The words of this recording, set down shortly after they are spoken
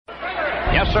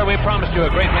Yes, sir, we promised you a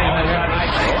great man.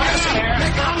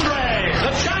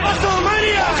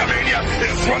 WrestleMania! Hulkamania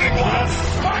is running wild.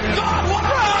 My God,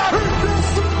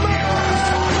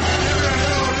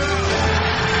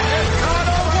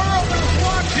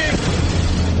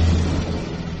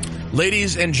 what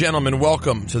Ladies and gentlemen,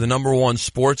 welcome to the #1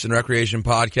 sports and recreation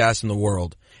podcast in the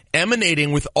world,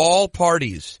 emanating with all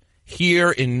parties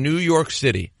here in New York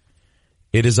City.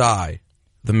 It is I,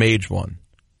 the Mage One,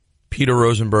 Peter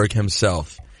Rosenberg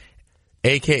himself,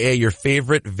 a.k.a. your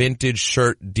favorite vintage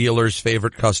shirt dealer's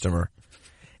favorite customer,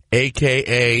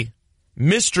 a.k.a.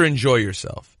 Mr. Enjoy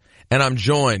Yourself. And I'm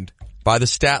joined by the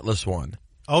Statless One.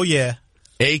 Oh, yeah.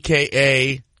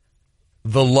 A.k.a.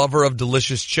 the lover of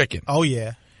delicious chicken. Oh,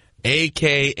 yeah.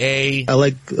 A.k.a. I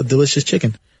like a delicious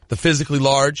chicken. the physically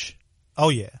large. Oh,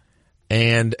 yeah.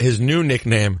 And his new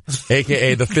nickname,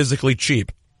 a.k.a. the physically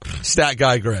cheap. Stat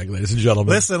Guy Greg, ladies and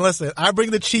gentlemen. Listen. I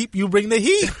bring the cheap, you bring the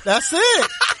heat. That's it.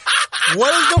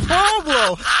 What is the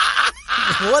problem?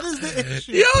 What is the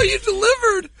issue? Yo, you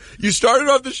delivered. You started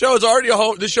off the show.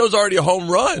 The show's already a home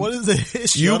run. What is the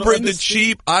issue? You bring the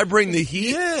cheap, I bring the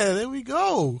heat. Yeah, there we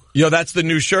go. Yo, that's the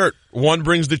new shirt. One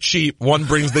brings the cheap, one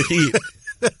brings the heat.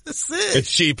 That's it.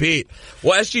 It's cheap heat.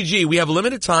 Well, SGG, we have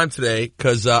limited time today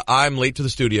because I'm late to the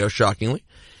studio, shockingly.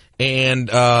 And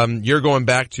you're going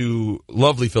back to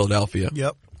lovely Philadelphia.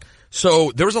 Yep.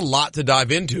 So there was a lot to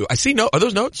dive into. I see are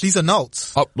those notes? These are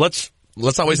notes. Oh, let's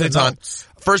not waste any time. Notes.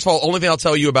 First of all, only thing I'll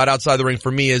tell you about Outside the Ring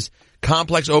for me is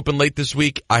Complex opened late this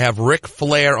week. I have Ric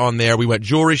Flair on there. We went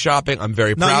jewelry shopping. I'm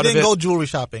very proud of it. No, you didn't go jewelry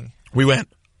shopping. We went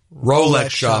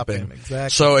Rolex shopping. Exactly.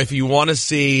 So if you want to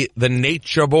see the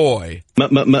Nature Boy,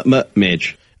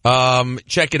 Midge.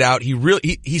 check it out.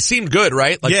 He seemed good,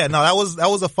 right? Like, yeah, no, that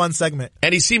was a fun segment.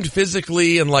 and he seemed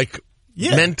physically and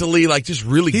mentally just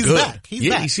really He's good. back. He's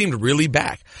back. He seemed really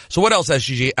back. So what else,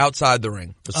 SGG, outside the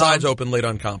ring besides open late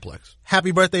on Complex?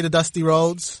 Happy birthday to Dusty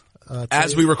Rhodes.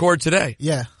 As we record today.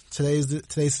 Yeah, today's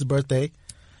his birthday.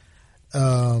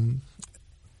 So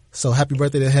happy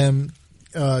birthday to him.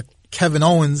 Kevin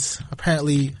Owens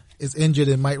apparently is injured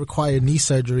and might require knee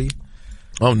surgery.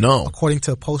 Oh no. According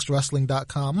to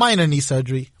postwrestling.com. Minor knee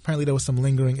surgery. Apparently there was some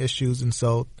lingering issues, and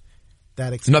so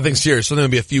that explains. Nothing serious. So there will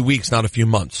be a few weeks, not a few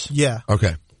months. Yeah.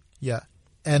 Okay. Yeah.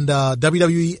 And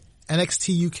WWE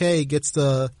NXT UK gets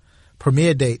the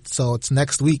premiere date. So it's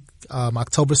next week,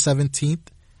 October 17th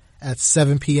at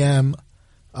 7 p.m.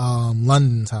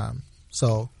 London time.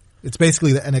 So it's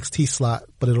basically the NXT slot,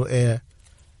 but it'll air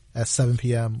at 7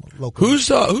 p.m. local.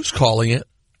 Who's calling it?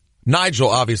 Nigel,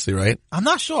 obviously, right? I'm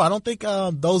not sure. I don't think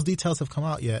those details have come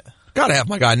out yet. Gotta have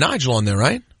my guy Nigel on there,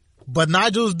 right? But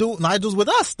Nigel's with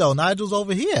us though. Nigel's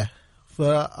over here for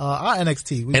our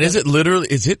NXT. Is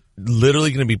it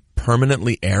literally going to be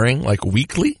permanently airing, like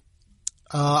weekly?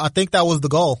 I think that was the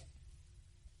goal.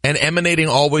 And emanating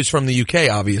always from the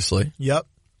UK, obviously. Yep.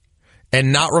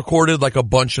 And not recorded like a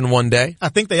bunch in one day? I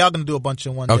think they are going to do a bunch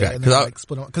in one day. Okay. Because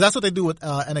that's what they do with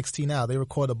NXT now. They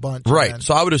record a bunch. Right.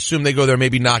 So I would assume they go there,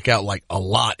 maybe knock out like a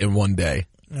lot in one day.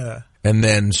 Yeah. And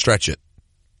then stretch it.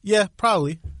 Yeah,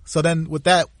 probably. So then with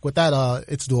that,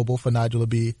 it's doable for Nigel to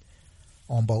be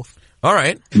on both. All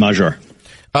right. Major.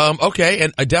 Okay.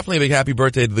 And definitely a big happy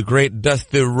birthday to the great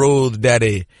Dusty Rhodes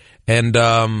Daddy. And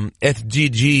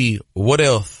FGG, what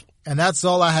else? And that's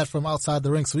all I had from Outside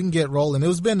the Ring. So we can get rolling.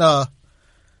 It's been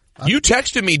you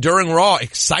texted me during Raw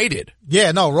excited.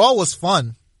 Yeah, no, Raw was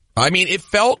fun. I mean, it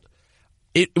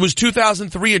was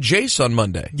 2003 at Jace on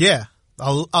Monday. Yeah,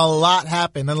 a lot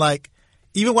happened. And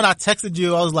even when I texted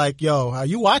you, I was like, yo, are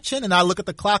you watching? And I look at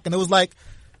the clock and it was like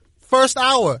first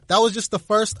hour. That was just the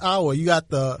first hour. You got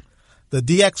the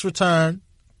DX return,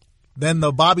 then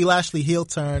the Bobby Lashley heel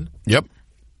turn. Yep.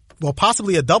 Well,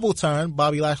 possibly a double turn,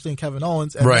 Bobby Lashley and Kevin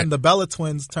Owens, and then the Bella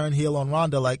Twins turn heel on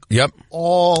Ronda,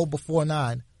 all before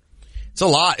 9. It's a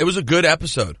lot. It was a good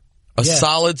episode. A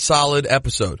solid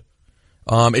episode.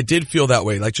 It did feel that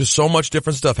way. Like, just so much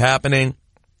different stuff happening.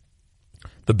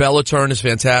 The Bella turn is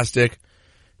fantastic.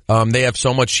 They have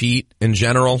so much heat in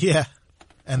general. Yeah.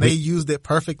 And they used it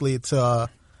perfectly to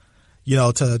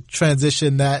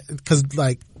transition that, because,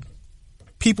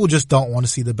 people just don't want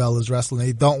to see the Bellas wrestling.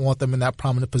 They don't want them in that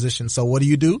prominent position. So what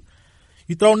do?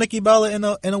 You throw Nikki Bella in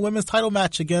a women's title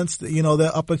match against,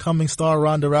 the up-and-coming star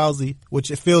Ronda Rousey,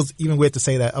 which it feels even weird to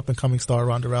say that, up-and-coming star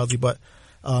Ronda Rousey. But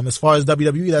as far as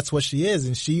WWE, that's what she is,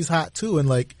 and she's hot too. And,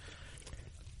 they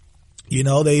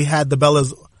had the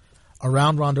Bellas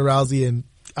around Ronda Rousey, and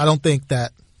I don't think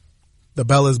that the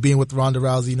Bellas being with Ronda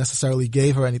Rousey necessarily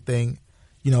gave her anything,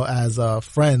 as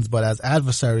friends, but as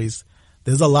adversaries.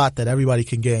 There's a lot that everybody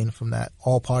can gain from that,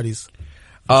 all parties.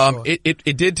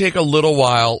 It did take a little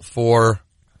while for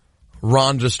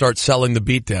Ronda starts selling the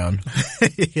beatdown.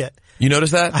 Yeah. You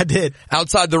notice that? I did.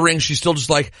 Outside the ring, she's still just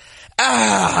like,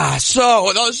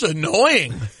 so that's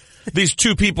annoying. These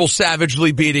two people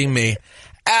savagely beating me.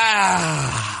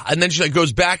 And then she like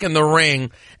goes back in the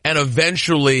ring, and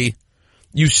eventually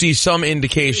you see some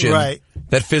indication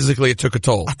that physically it took a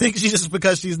toll. I think she's just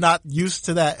because she's not used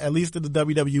to that, at least in the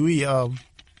WWE.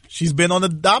 She's been on the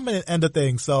dominant end of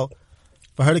things, so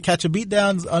for her to catch a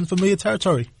beatdown is unfamiliar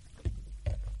territory.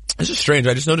 This is strange.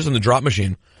 I just noticed on the drop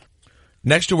machine,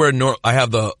 next to where I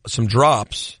have some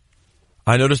drops,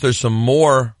 I noticed there's some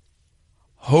more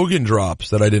Hogan drops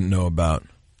that I didn't know about.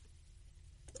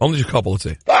 Only a couple, let's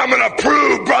see. I'm gonna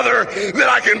prove, brother, that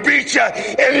I can beat you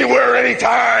anywhere,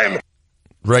 anytime.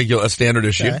 A standard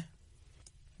issue. Okay.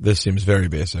 This seems very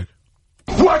basic.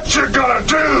 What you gonna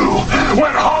do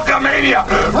when Hulkamania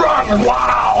run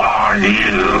wild on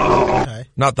you? Okay.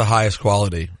 Not the highest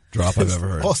quality drop I've ever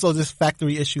heard. Also, this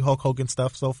factory issue Hulk Hogan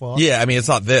stuff so far. Yeah, I mean, it's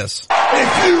not this.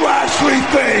 If you actually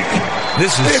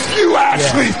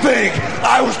think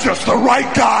I was just the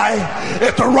right guy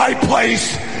at the right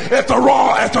place at the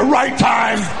right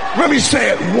time, let me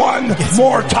say it one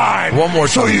more time. One more time.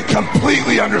 So you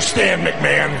completely understand,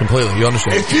 McMahon. Completely, you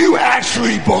understand. If you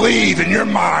actually believe in your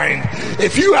mind,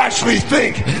 if you actually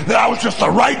think that I was just the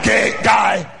right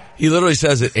guy. He literally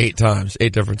says it 8 times,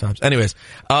 8 different times. Anyways,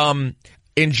 so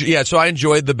I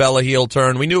enjoyed the Bella heel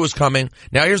turn. We knew it was coming.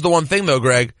 Now here's the one thing though,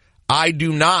 Greg. I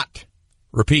do not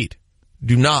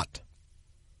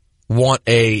want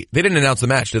they didn't announce the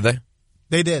match, did they?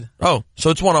 They did. Oh,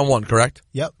 so it's 1-on-1, correct?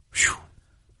 Yep. Whew.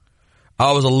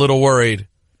 I was a little worried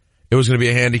it was going to be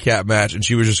a handicap match and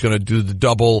she was just going to do the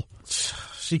double.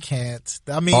 She can't.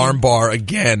 I mean, arm bar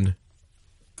again.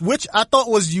 Which I thought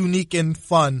was unique and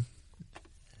fun.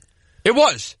 It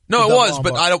was. No, it was,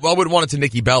 but I wouldn't want it to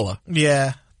Nikki Bella.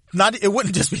 Yeah. It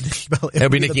wouldn't just be Nikki Bella. It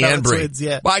would be Nikki and Brie. Twins,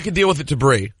 yeah. Well, I could deal with it to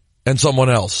Brie and someone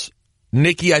else.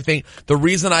 Nikki, I think, the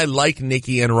reason I like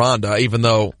Nikki and Ronda, even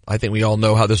though I think we all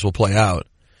know how this will play out,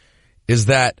 is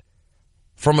that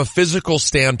from a physical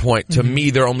standpoint, to me,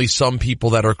 there are only some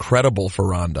people that are credible for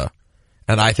Ronda.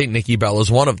 And I think Nikki Bella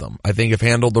is one of them. I think if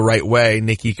handled the right way,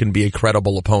 Nikki can be a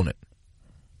credible opponent.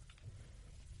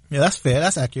 Yeah, that's fair.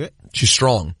 That's accurate. She's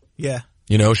strong. Yeah.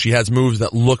 You know, she has moves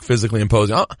that look physically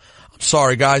imposing. I'm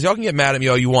sorry, guys. Y'all can get mad at me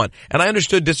all you want. And I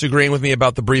understood disagreeing with me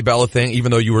about the Brie Bella thing,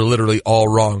 even though you were literally all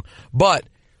wrong. But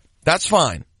that's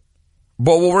fine.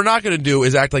 But what we're not going to do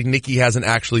is act like Nikki hasn't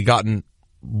actually gotten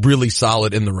really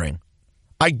solid in the ring.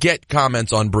 I get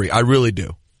comments on Brie. I really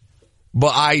do.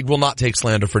 But I will not take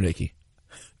slander for Nikki.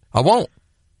 I won't.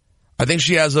 I think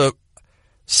she has a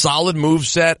solid move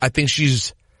set. I think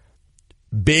she's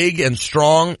big and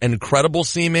strong and credible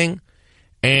seeming.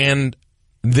 And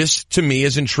this, to me,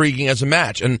 is intriguing as a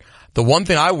match. And the one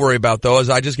thing I worry about, though, is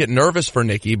I just get nervous for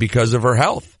Nikki because of her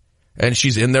health. And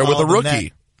she's in there with a rookie.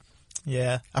 Net.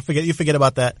 Yeah, you forget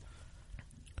about that.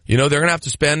 You know, they're going to have to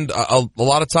spend a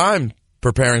lot of time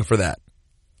preparing for that.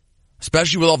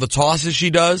 Especially with all the tosses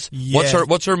she does. Yeah.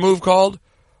 What's her move called?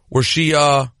 Where she,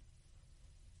 what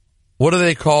do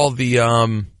they call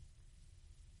the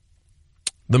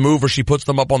move where she puts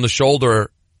them up on the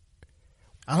shoulder?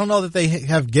 I don't know that they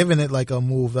have given it like a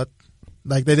move that,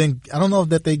 like they didn't. I don't know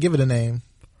that they give it a name.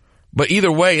 But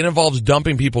either way, it involves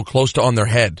dumping people close to on their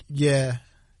head. Yeah,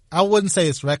 I wouldn't say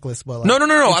it's reckless, but like, no.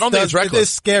 I don't think it's reckless. It is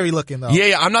scary looking though.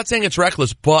 Yeah. I'm not saying it's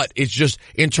reckless, but it's just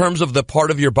in terms of the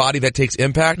part of your body that takes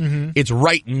impact. It's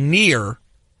right near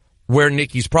where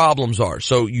Nikki's problems are,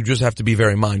 so you just have to be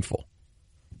very mindful.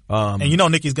 And you know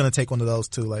Nikki's gonna take one of those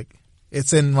too. Like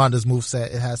it's in Ronda's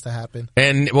moveset. It has to happen.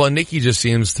 And well, Nikki just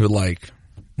seems to like.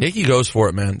 Nikki goes for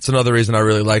it, man. It's another reason I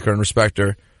really like her and respect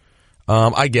her.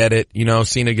 I get it. You know,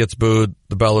 Cena gets booed.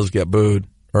 The Bellas get booed.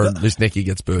 Or at least Nikki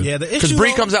gets booed. Yeah, the issue... Because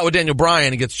Brie comes out with Daniel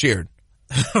Bryan and gets cheered.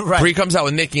 Right. Brie comes out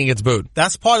with Nikki and gets booed.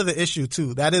 That's part of the issue,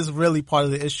 too. That is really part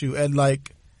of the issue. And,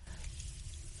 like,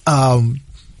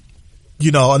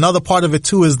 you know, another part of it,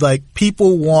 too, is, like,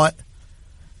 people don't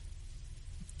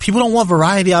want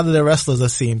variety out of their wrestlers, it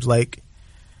seems. Like,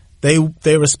 they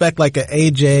respect, like, an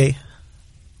AJ...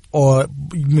 or,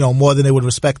 you know, more than they would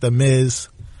respect the Miz.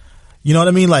 You know what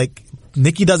I mean? Like,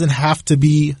 Nikki doesn't have to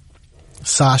be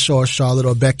Sasha or Charlotte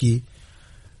or Becky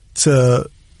to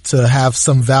have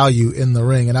some value in the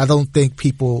ring. And I don't think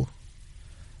people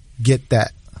get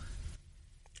that.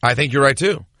 I think you're right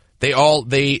too.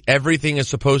 Everything is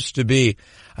supposed to be,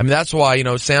 I mean, that's why, you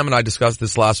know, Sam and I discussed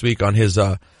this last week on his,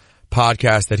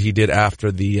 podcast that he did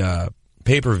after the,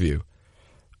 pay-per-view.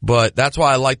 But that's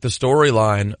why I like the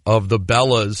storyline of the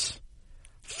Bellas,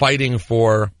 fighting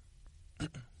for,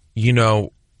 you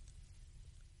know,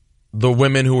 the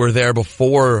women who were there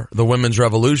before the women's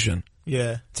revolution.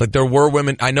 Yeah. It's like there were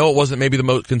women. I know it wasn't maybe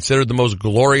considered the most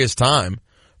glorious time,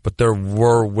 but there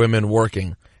were women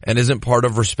working. And isn't part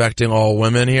of respecting all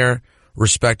women here,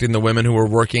 respecting the women who were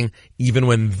working even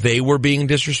when they were being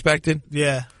disrespected?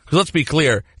 Yeah. Because let's be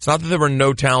clear, it's not that there were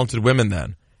no talented women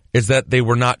then. It's that they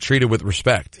were not treated with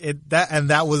respect.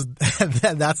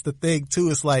 That's the thing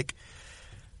too. It's like,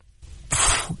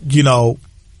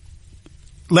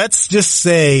 let's just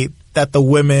say that the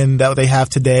women that they have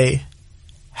today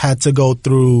had to go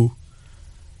through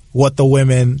what the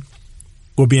women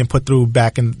were being put through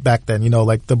back then,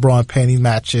 like the bra and panties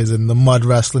matches and the mud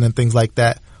wrestling and things like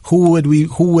that. Who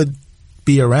would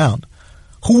be around?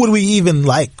 Who would we even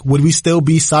like? Would we still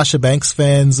be Sasha Banks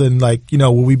fans and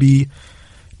would we be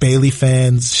Bayley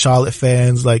fans, Charlotte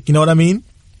fans? You know what I mean?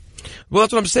 Well,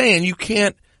 that's what I'm saying. You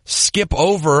can't skip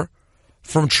over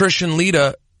from Trish and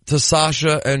Lita to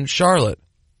Sasha and Charlotte.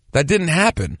 That didn't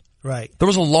happen. Right. There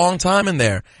was a long time in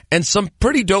there. And some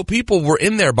pretty dope people were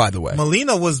in there, by the way.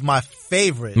 Melina was my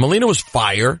favorite. Melina was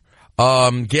fire.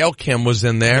 Gail Kim was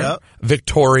in there. Yep.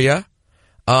 Victoria.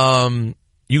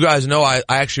 You guys know I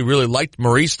actually really liked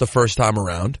Maurice the first time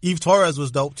around. Eve Torres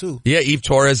was dope too. Yeah, Eve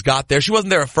Torres got there. She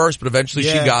wasn't there at first, but eventually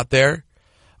she got there.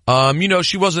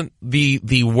 She wasn't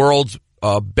the world's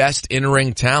best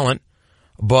in-ring talent,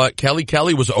 but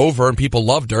Kelly was over and people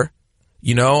loved her.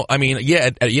 And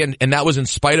that was in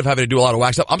spite of having to do a lot of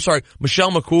wax up. I'm sorry, Michelle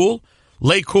McCool,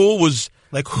 Lay Cool was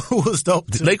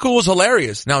dope too. Lay Cool was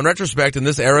hilarious. Now in retrospect, in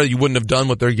this era, you wouldn't have done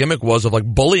what their gimmick was of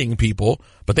bullying people,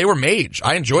 but they were mage.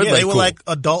 I enjoyed Lay Cool. They were like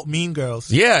adult mean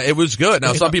girls. Yeah, it was good.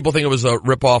 Now some people think it was a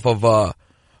ripoff of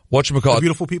whatchamacallit? The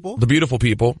Beautiful People? The Beautiful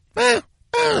People. I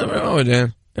don't know,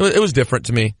 man. It was different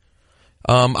to me.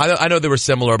 I know they were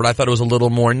similar, but I thought it was a little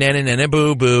more na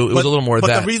boo boo. It was a little more of that.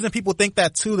 But the reason people think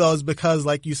that too, though, is because,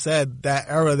 like you said, that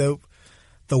era, the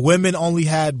women only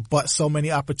had but so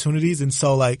many opportunities, and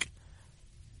so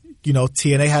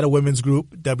TNA had a women's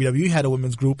group, WWE had a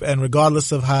women's group, and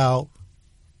regardless of how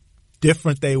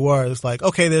different they were, it's like,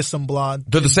 okay, there's some blonde.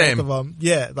 They're the same. Both of them.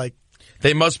 Yeah,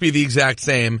 they must be the exact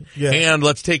same. Yeah. And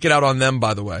let's take it out on them,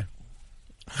 by the way.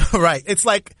 Right. It's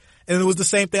like. And it was the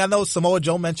same thing. I know Samoa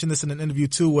Joe mentioned this in an interview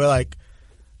too, where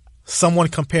someone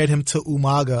compared him to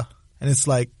Umaga, and it's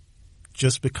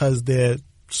just because they're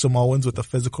Samoans with a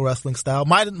physical wrestling style.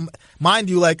 Mind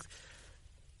you,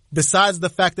 besides the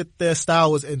fact that their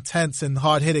style was intense and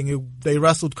hard hitting, they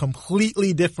wrestled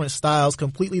completely different styles,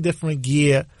 completely different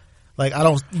gear.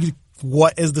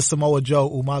 What is the Samoa Joe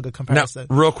Umaga comparison?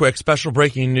 Now, real quick, special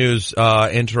breaking news.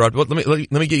 Interrupt. Well,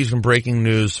 let me get you some breaking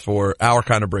news for our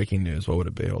kind of breaking news. What would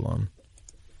it be? Hold on.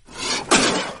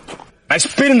 I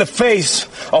spit in the face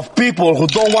of people who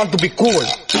don't want to be cool.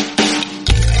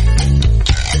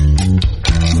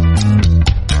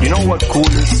 You know what cool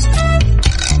is?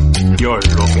 You're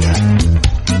looking at it.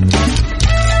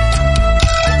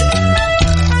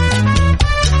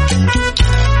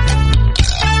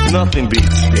 Nothing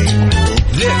beats being cool.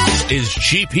 This is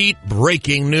Cheap Heat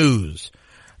breaking news.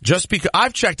 Just because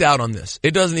I've checked out on this,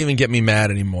 it doesn't even get me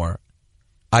mad anymore.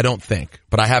 I don't think,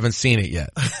 but I haven't seen it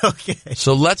yet. Okay.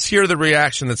 So let's hear the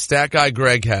reaction that Stat Guy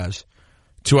Greg has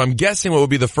to, I'm guessing, what would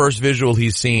be the first visual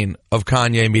he's seen of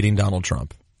Kanye meeting Donald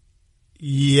Trump.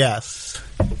 Yes.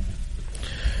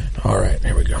 All right,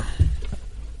 here we go.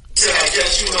 I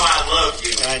guess you know I love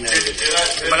you. I know.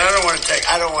 But I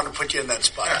don't want to put you in that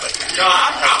spot. But no,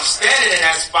 I'm standing in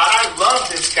that spot. I love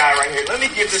this guy right here. Let me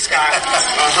give this guy a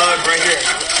hug right here.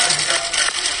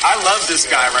 I love this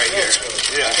guy right here.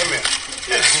 Yeah, come here.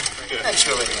 Yeah. That's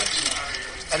really nice.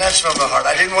 And that's from the heart.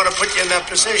 I didn't want to put you in that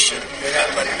position,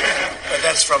 but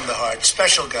that's from the heart.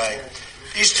 Special guy.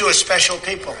 These two are special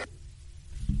people.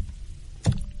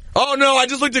 Oh no, I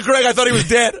just looked at Greg. I thought he was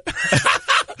dead.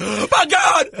 My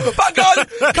God!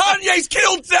 Kanye's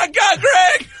killed that guy,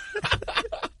 Greg!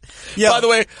 Yeah. By the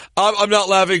way, I'm not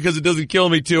laughing because it doesn't kill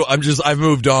me too. I've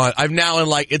moved on. I'm now in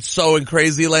it's so in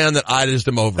crazy land that I just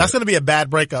am over That's it. going to be a bad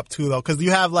breakup too though, because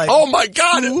you have oh my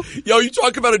God! Yo, you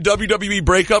talk about a WWE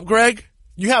breakup, Greg?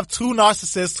 You have two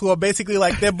narcissists who are basically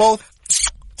they're both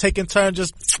taking turns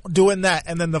just doing that,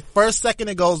 and then the first second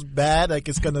it goes bad,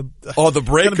 it's gonna. The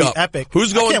breakup. It's gonna be epic.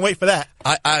 Who's going? I can't wait for that.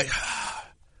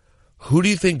 Who do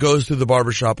you think goes through the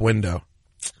barbershop window?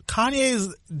 Kanye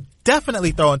is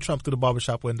definitely throwing Trump through the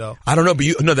barbershop window. I don't know,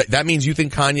 but that means you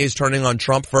think Kanye's turning on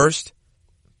Trump first?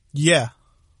 Yeah.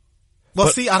 Well,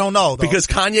 see, I don't know though. Because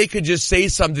Kanye could just say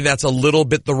something that's a little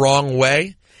bit the wrong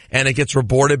way, and it gets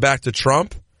reported back to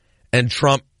Trump, and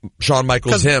Trump, Shawn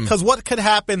Michaels him. Because what could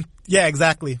happen? Yeah,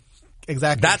 exactly.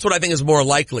 That's what I think is more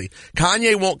likely.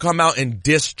 Kanye won't come out and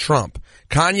diss Trump.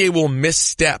 Kanye will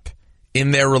misstep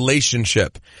in their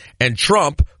relationship. And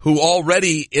Trump, who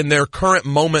already in their current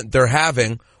moment they're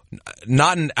having,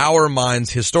 not in our minds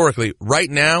historically, right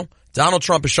now, Donald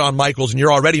Trump is Shawn Michaels and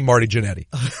you're already Marty Jannetty.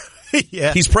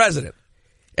 Yeah. He's president.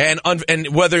 And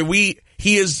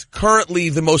he is currently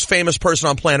the most famous person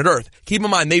on planet Earth. Keep in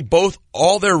mind,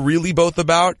 all they're really both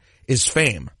about is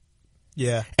fame.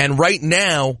 Yeah. And right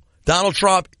now, Donald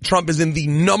Trump is in the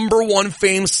number one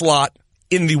fame slot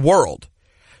in the world.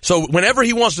 So whenever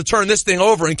he wants to turn this thing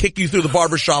over and kick you through the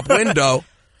barbershop window,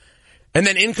 and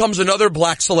then in comes another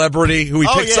black celebrity who he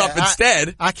picks up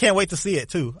instead. I can't wait to see it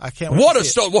too. I can't wait to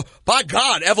see it. By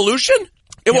God, evolution?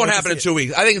 It won't happen in 2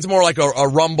 weeks. I think it's more like a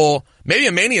Rumble, maybe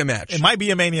a Mania match. It might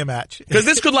be a Mania match. Because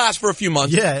this could last for a few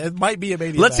months. Yeah, it might be a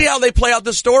Mania match. Let's see how they play out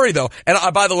the story, though. And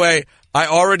by the way, I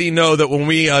already know that when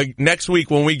we, next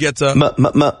week when we get to mail,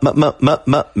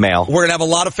 we're going to have a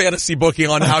lot of fantasy booking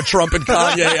on how Trump and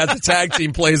Kanye as the tag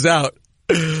team plays out.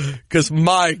 Because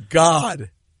my God.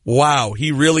 Wow.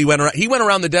 He really went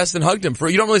around the desk and hugged him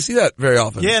you don't really see that very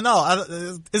often. Yeah, no.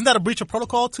 Isn't that a breach of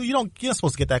protocol too? You're not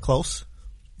supposed to get that close.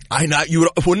 I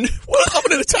wouldn't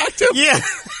have attacked him? Yeah.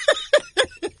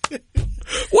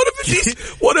 What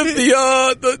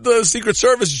if the Secret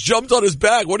Service jumped on his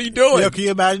back? What are you doing? Yo, can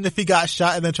you imagine if he got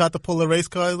shot and then tried to pull a race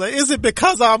car? He's like, is it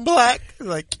because I'm black?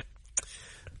 Like,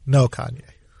 no, Kanye.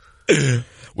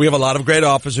 We have a lot of great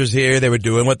officers here. They were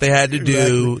doing what they had to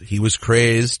do. Exactly. He was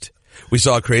crazed. We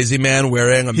saw a crazy man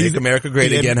wearing a Make America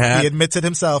Great Again hat. He admits it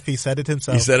himself. He said it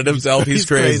himself. He's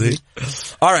crazy.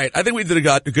 All right. I think we did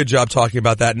a good job talking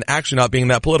about that and actually not being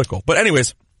that political. But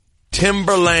anyways,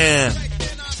 Timberland.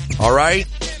 All right.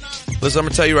 Listen, I'm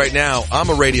going to tell you right now, I'm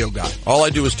a radio guy. All I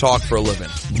do is talk for a living.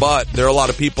 But there are a lot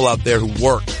of people out there who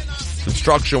work.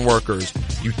 Construction workers,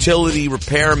 utility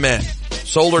repairmen,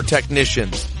 solar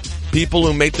technicians. People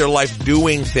who make their life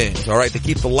doing things, all right? They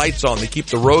keep the lights on. They keep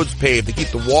the roads paved. They keep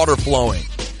the water flowing.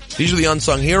 These are the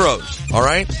unsung heroes, all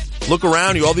right? Look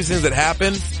around you. All these things that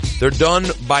happen, they're done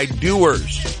by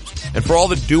doers. And for all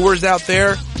the doers out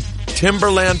there,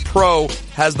 Timberland Pro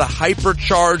has the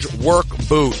Hypercharge Work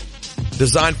Boot.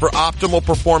 Designed for optimal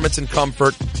performance and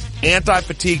comfort,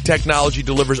 anti-fatigue technology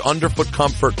delivers underfoot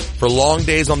comfort for long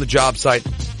days on the job site.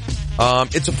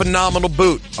 It's a phenomenal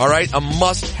boot, all right? A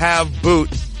must-have boot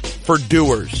for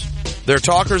doers. They're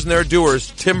talkers and they're doers.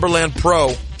 Timberland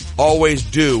Pro, always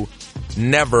do,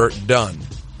 never done.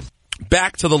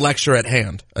 Back to the lecture at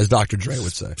hand, as Dr. Dre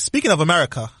would say. Speaking of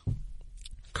America,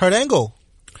 Kurt Angle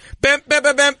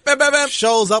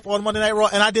shows up on Monday Night Raw,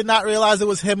 and I did not realize it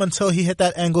was him until he hit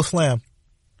that Angle Slam.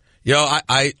 Yo,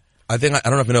 I think, I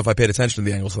don't even know if I paid attention to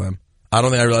the Angle Slam. I don't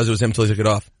think I realized it was him until he took it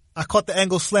off. I caught the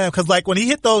Angle Slam, because like when he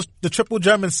hit the triple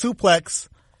German suplex,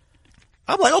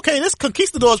 I'm like, okay, this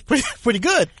Conquistador is pretty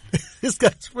good. This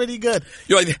guy's pretty good.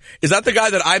 Yo, is that the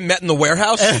guy that I met in the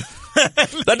warehouse?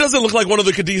 That doesn't look like one of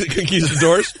the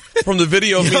Conquistadors from the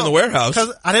video of me in the warehouse.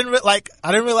 Because I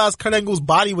didn't realize Kurt Angle's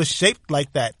body was shaped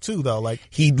like that too, though. Like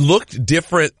he looked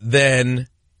different than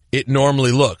it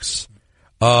normally looks.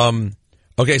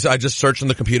 Okay, so I just searched on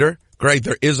the computer. Great,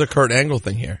 there is a Kurt Angle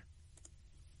thing here.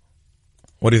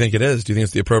 What do you think it is? Do you think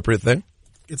it's the appropriate thing?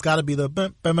 It's got to be the.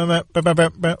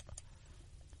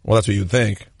 Well, that's what you would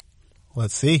think.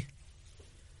 Let's see.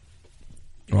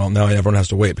 Well, now everyone has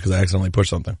to wait because I accidentally pushed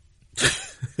something.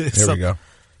 Here we go.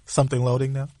 Something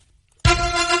loading now.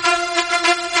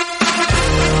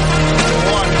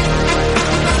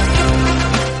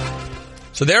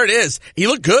 So there it is. He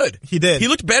looked good. He did. He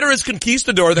looked better as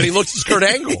Conquistador than he looked as Kurt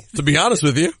Angle, to be honest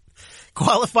with you.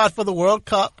 Qualified for the World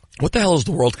Cup. What the hell is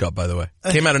the World Cup, by the way?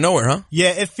 Came out of nowhere, huh? Yeah,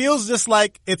 it feels just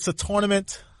like it's a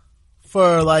tournament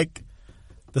for like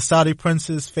the Saudi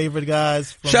prince's favorite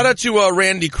guys. Shout out to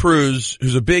Randy Cruz,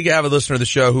 who's a big avid listener of the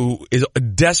show, who is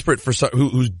desperate for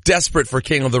who's desperate for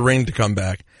King of the Ring to come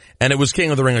back, and it was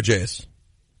King of the Ring of Jace.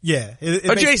 Yeah,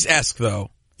 Jace-esque though.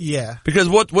 Yeah, because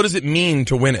what does it mean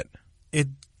to win it? It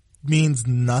means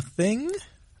nothing.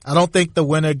 I don't think the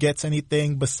winner gets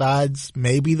anything besides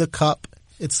maybe the cup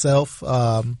itself.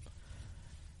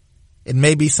 It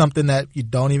may be something that you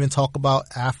don't even talk about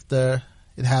after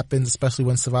it happens, especially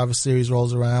when Survivor Series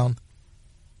rolls around.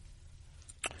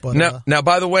 But, now,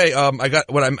 by the way,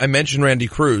 I mentioned Randy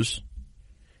Cruz.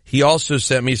 He also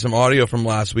sent me some audio from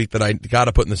last week that I got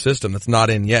to put in the system that's not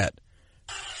in yet.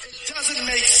 It doesn't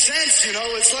make sense, you know.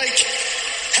 It's like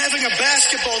having a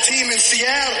basketball team in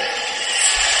Seattle.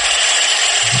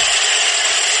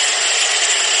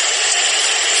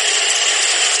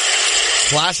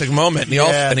 Classic moment.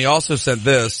 And he also sent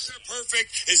this.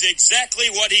 Perfect is exactly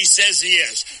what he says he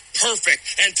is.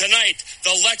 Perfect. And tonight,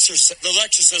 the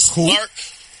Lexus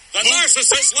The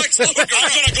narcissist Lex Luger. I'm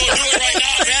going to go do it right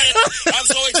now. I've had it. I'm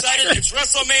so excited. It's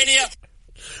WrestleMania.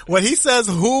 When he says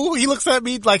who, he looks at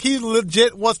me like he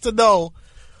legit wants to know.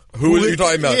 Who are you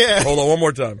talking about? Yeah. Hold on one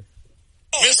more time.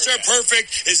 Mr.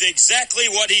 Perfect is exactly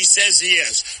what he says he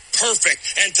is.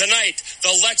 Perfect. And tonight, the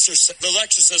narcissist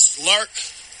Lex Luger.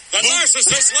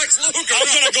 I'm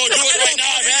going to go do it right now.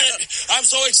 I've had it. I'm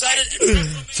so excited.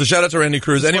 So shout out to Randy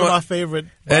Cruz. One of my favorite.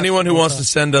 Anyone who wants to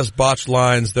send us botched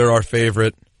lines, they're our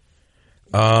favorite.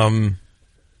 And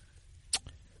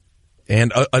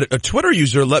a Twitter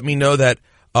user let me know that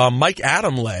Mike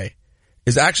Adamle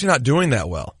is actually not doing that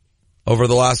well over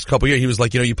the last couple of years. He was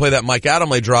like, you play that Mike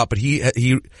Adamle drop, but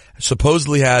he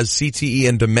supposedly has CTE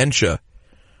and dementia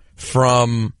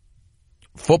from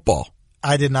football.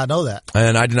 I did not know that.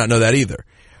 And I did not know that either.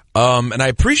 And I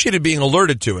appreciated being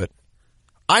alerted to it.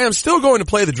 I am still going to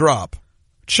play the drop.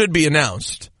 It should be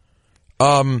announced.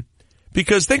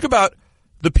 Because think about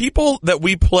the people that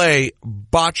we play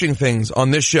botching things on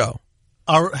this show.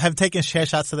 Have taken chair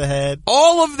shots to the head.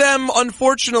 All of them,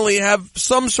 unfortunately, have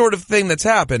some sort of thing that's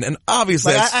happened. And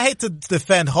obviously, I hate to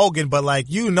defend Hogan, but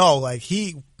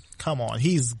come on,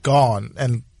 he's gone.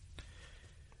 And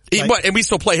and we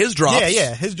still play his drops.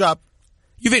 Yeah, his drop.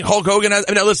 You think Hulk Hogan has,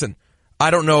 now listen,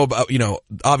 I don't know about,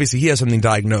 obviously he has something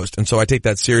diagnosed, and so I take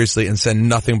that seriously and send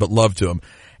nothing but love to him.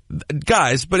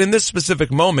 Guys, but in this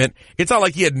specific moment, it's not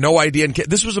like he had no idea.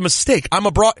 This was a mistake.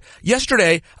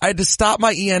 Yesterday, I had to stop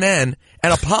my ENN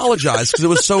and apologize because it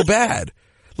was so bad.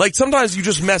 Like, sometimes you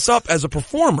just mess up as a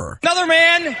performer. Another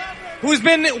man who's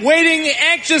been waiting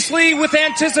anxiously with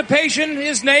anticipation.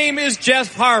 His name is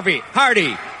Jeff Hardy.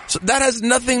 So that has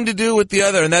nothing to do with the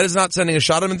other, and that is not sending a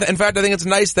shot at him. In fact, I think it's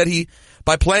nice that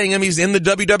by playing him, he's in the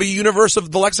WWE universe of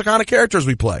the lexicon of characters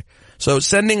we play. So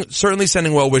certainly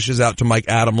sending well wishes out to Mike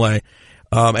Adamle.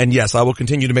 And yes, I will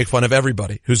continue to make fun of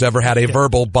everybody who's ever had a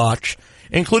verbal botch,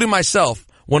 including myself,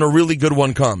 when a really good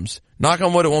one comes. Knock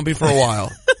on wood, it won't be for a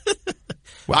while.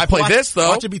 I play this, though.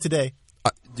 Watch it be today.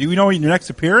 Do you know your next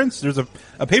appearance? There's a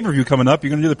pay-per-view coming up. You're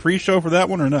going to do the pre-show for that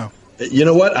one or no? You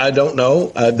know what? I don't know.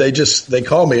 They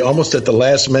call me almost at the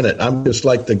last minute. I'm just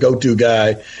like the go-to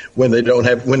guy when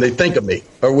they think of me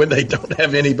or when they don't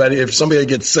have anybody. If somebody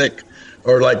gets sick,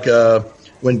 or like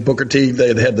when Booker T, they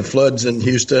had the floods in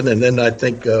Houston, and then I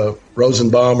think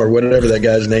Rosenbaum or whatever that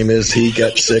guy's name is, he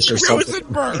got sick or something.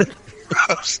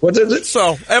 What is it?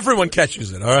 So everyone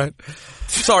catches it. All right.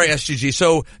 Sorry, SGG.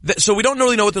 So we don't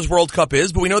really know what this World Cup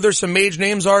is, but we know there's some mage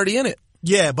names already in it.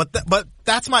 Yeah, but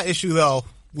that's my issue though.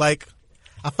 Like,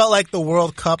 I felt like the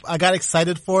World Cup, I got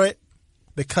excited for it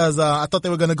because I thought they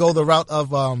were going to go the route of,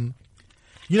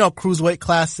 Cruiserweight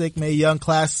Classic, Mae Young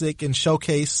Classic, and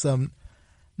showcase some,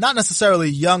 not necessarily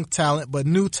young talent, but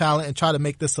new talent and try to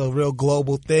make this a real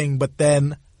global thing. But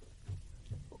then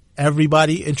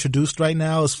everybody introduced right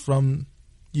now is from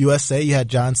USA. You had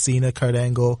John Cena, Kurt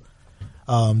Angle,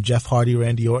 Jeff Hardy,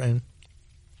 Randy Orton.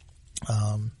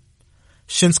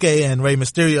 Shinsuke and Rey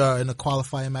Mysterio are in a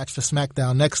qualifying match for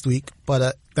SmackDown next week,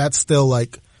 but that's still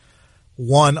like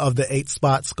one of the 8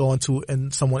 spots going to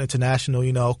someone international.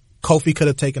 Kofi could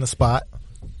have taken a spot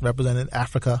representing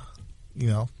Africa.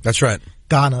 That's right.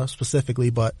 Ghana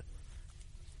specifically, but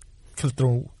could have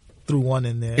threw one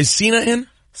in there. Is Cena in?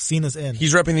 Cena's in.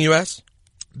 He's repping the U.S.?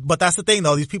 But that's the thing,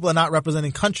 though. These people are not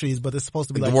representing countries, but it's supposed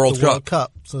to be like the World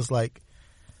Cup. So it's like,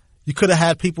 you could have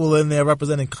had people in there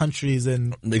representing countries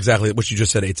and... Exactly, what you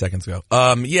just said 8 seconds ago.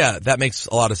 Yeah, that makes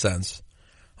a lot of sense.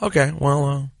 Okay,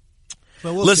 well,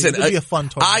 listen, it'll be a fun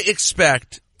tournament. I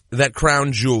expect that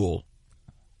Crown Jewel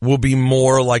will be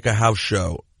more like a house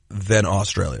show than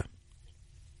Australia.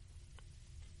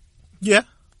 Yeah.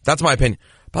 That's my opinion.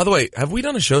 By the way, have we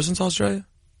done a show since Australia?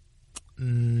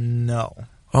 No.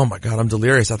 Oh my God, I'm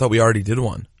delirious. I thought we already did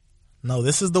one. No,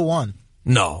 this is the one.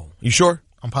 No. You sure?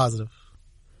 I'm positive.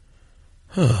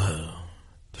 There's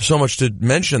so much to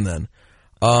mention then.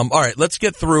 All right, let's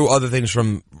get through other things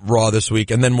from Raw this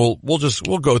week, and then we'll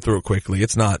go through it quickly.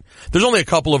 There's only a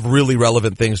couple of really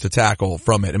relevant things to tackle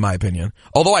from it, in my opinion.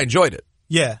 Although I enjoyed it.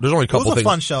 Yeah. There's only a couple things. It was a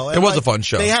fun show. It was a fun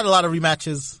show. They had a lot of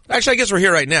rematches. Actually, I guess we're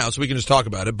here right now, so we can just talk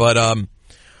about it. But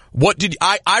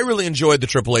I really enjoyed the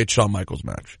Triple H Shawn Michaels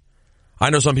match. I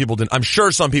know some people didn't. I'm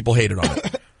sure some people hated on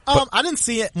it. I didn't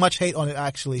see much hate on it,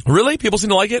 actually. Really? People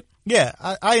seem to like it? Yeah,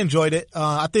 I enjoyed it.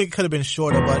 I think it could have been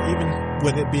shorter, but even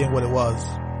with it being what it was.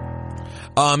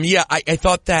 Yeah, I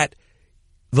thought that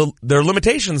there are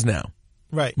limitations now.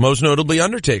 Right. Most notably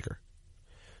Undertaker.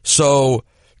 So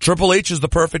Triple H is the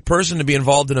perfect person to be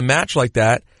involved in a match like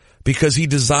that because he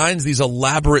designs these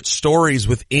elaborate stories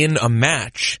within a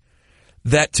match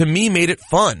that to me made it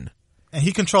fun. And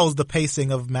he controls the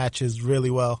pacing of matches really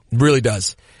well. Really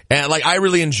does. And like, I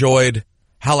really enjoyed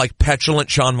how like petulant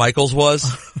Shawn Michaels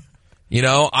was. You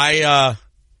know, I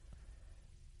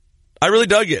really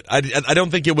dug it. I don't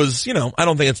think it was, I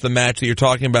don't think it's the match that you're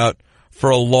talking about for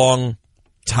a long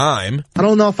time. I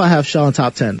don't know if I have Shawn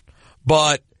top 10.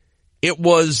 But it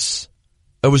was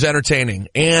entertaining.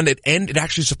 And it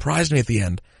actually surprised me at the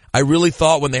end. I really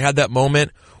thought when they had that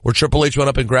moment where Triple H went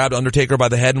up and grabbed Undertaker by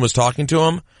the head and was talking to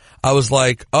him, I was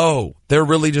like, oh, they're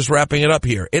really just wrapping it up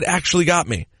here. It actually got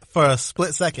me. For a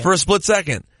split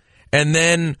second. And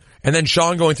then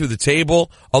Shawn going through the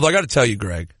table. Although I got to tell you,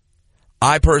 Greg,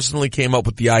 I personally came up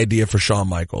with the idea for Shawn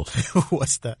Michaels.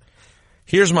 What's that?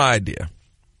 Here's my idea.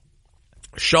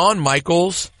 Shawn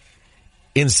Michaels,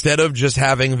 instead of just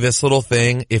having this little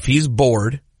thing, if he's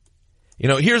bored,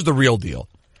 here's the real deal.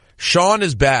 Shawn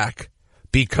is back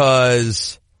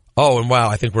because, and wow,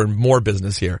 I think we're in more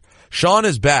business here. Shawn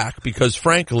is back because,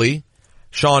 frankly,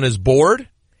 Shawn is bored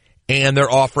and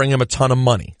they're offering him a ton of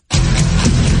money.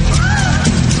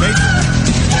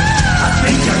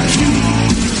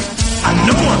 I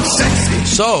know I'm sexy.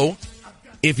 So,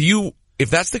 if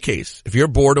that's the case, if you're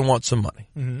bored and want some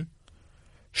money,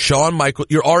 Shawn Michaels,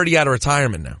 you're already out of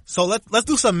retirement now. So let's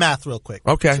do some math real quick.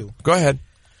 Okay, go ahead.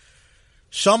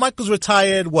 Shawn Michaels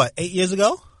retired, 8 years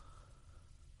ago?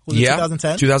 Was it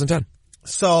 2010? 2010.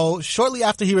 So shortly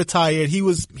after he retired,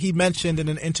 he mentioned in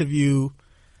an interview,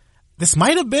 this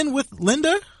might have been with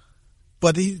Linda,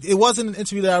 but it wasn't an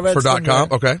interview that I read for .com.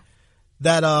 Okay.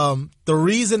 That the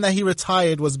reason that he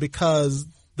retired was because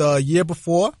the year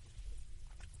before,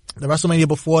 the WrestleMania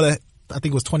before that, I think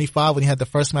it was 25 when he had the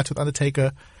first match with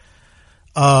Undertaker.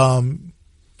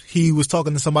 He was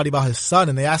talking to somebody about his son,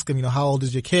 and they asked him, how old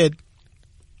is your kid?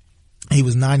 He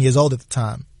was 9 years old at the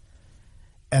time.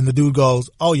 And the dude goes,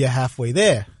 oh, you're halfway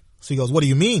there. So he goes, what do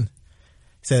you mean?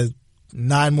 He says,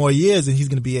 9 more years and he's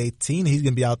going to be 18. He's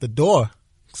going to be out the door.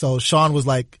 So Shawn was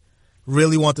like,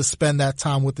 really want to spend that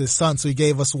time with his son. So he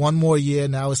gave us 1 more year.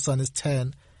 Now his son is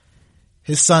 10.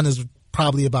 His son is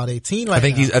probably about 18 right now.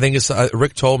 I think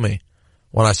Rick told me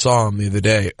when I saw him the other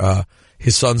day,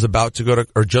 his son's about to go to,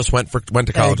 or just went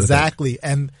to college. Exactly.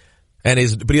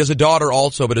 But he has a daughter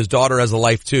also, but his daughter has a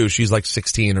life too. She's like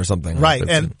 16 or something. Right.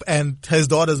 And his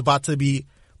daughter's about to be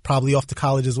probably off to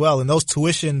college as well. And those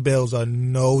tuition bills are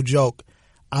no joke.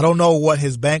 I don't know what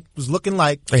his bank was looking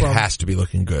like. It has to be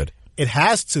looking good. It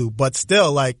has to, but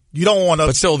still, you don't want to.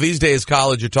 But still, these days,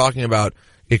 college, you're talking about,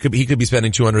 he could be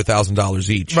spending $200,000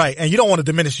 each. Right. And you don't want to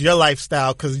diminish your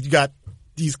lifestyle because you got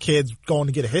these kids going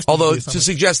to get a history. Although, to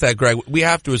suggest that, Greg, we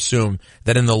have to assume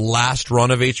that in the last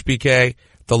run of HBK,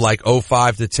 the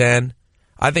 05 to 10,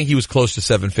 I think he was close to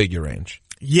 7-figure range.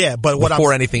 Yeah, but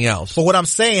before anything else. But what I'm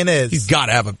saying is, he's got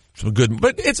to have some good,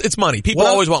 but it's money. People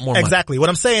always want more money. Exactly. What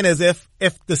I'm saying is, if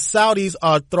the Saudis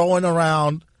are throwing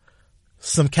around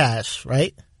some cash,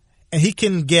 right, and he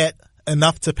can get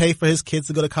enough to pay for his kids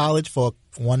to go to college for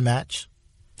one match,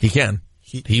 he can.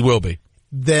 He will be.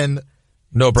 Then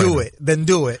no brainer. Do it. Then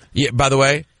do it. Yeah. By the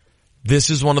way,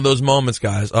 this is one of those moments,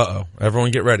 guys.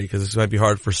 Everyone get ready because this might be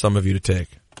hard for some of you to take.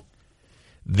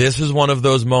 This is one of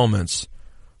those moments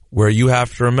where you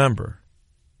have to remember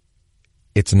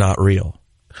it's not real.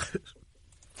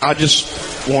 I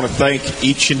just want to thank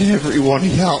each and every one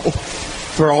of y'all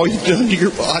for all you've done to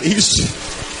your bodies.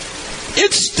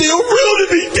 It's still real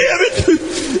to me, damn it.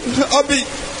 I mean,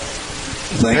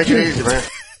 thank you. Take it easy, man.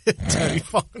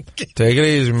 Take it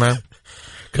easy, man.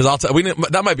 Because I'll tell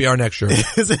that might be our next show.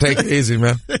 Take it easy,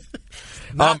 man.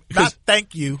 Not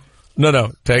thank you.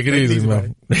 No, take it easy,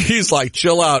 man. He's like,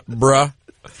 chill out, bruh.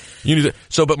 You need to.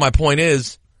 So, but my point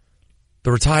is,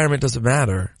 the retirement doesn't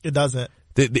matter. It doesn't.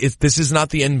 This is not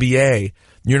the NBA.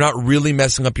 You're not really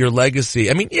messing up your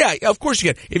legacy. I mean, yeah, of course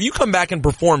you can. If you come back and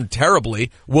perform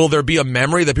terribly, will there be a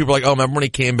memory that people are like, oh, remember when he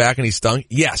came back and he stunk?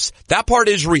 Yes, that part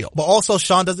is real. But also,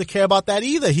 Shawn doesn't care about that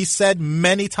either. He said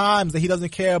many times that he doesn't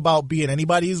care about being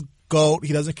anybody's GOAT.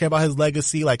 He doesn't care about his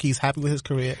legacy. Like, he's happy with his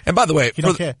career. And by the way,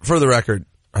 for the record,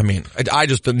 I mean, I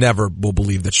just never will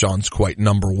believe that Shawn's quite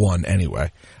number one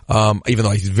anyway, even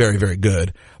though he's very, very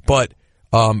good. But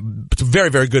very,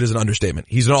 very good is an understatement.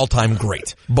 He's an all-time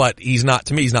great, but he's not,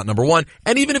 to me, he's not number one.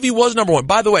 And even if he was number one,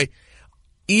 by the way,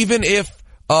 even if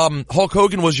Hulk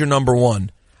Hogan was your number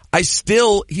one,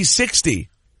 he's 60.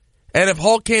 And if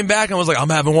Hulk came back and was like, I'm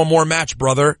having one more match,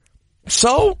 brother.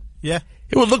 So? Yeah.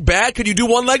 It would look bad. Could you do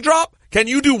one leg drop? Can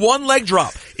you do one leg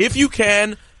drop? If you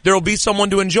can, there will be someone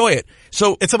to enjoy it.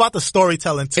 So it's about the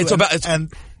storytelling too.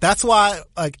 And that's why,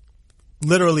 like,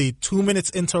 literally 2 minutes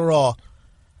into Raw,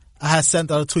 I had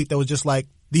sent out a tweet that was just like,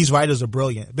 these writers are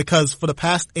brilliant. Because for the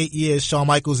past 8 years, Shawn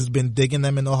Michaels has been digging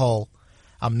them in the hole.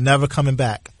 I'm never coming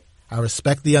back. I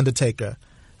respect The Undertaker.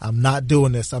 I'm not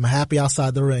doing this. I'm happy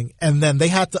outside the ring. And then they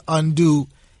had to undo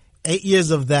 8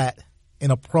 years of that in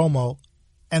a promo,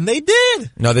 and they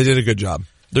did. No, they did a good job.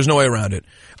 There's no way around it.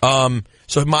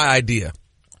 So my idea,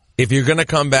 if you're going to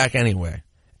come back anyway,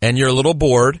 and you're a little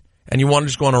bored, and you want to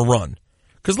just go on a run,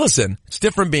 because listen, it's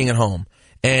different being at home.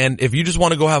 And if you just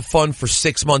want to go have fun for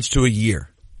 6 months to a year,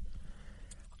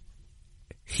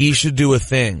 he should do a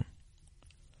thing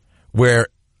where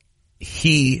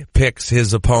he picks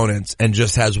his opponents and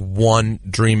just has one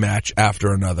dream match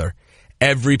after another.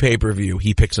 Every pay-per-view,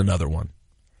 he picks another one.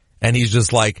 And he's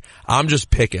just like, I'm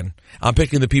just picking. I'm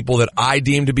picking the people that I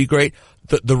deem to be great.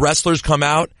 The wrestlers come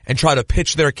out and try to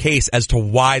pitch their case as to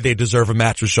why they deserve a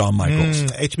match with Shawn Michaels.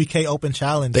 HBK Open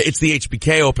Challenge. It's the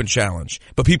HBK Open Challenge.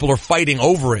 But people are fighting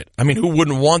over it. I mean, who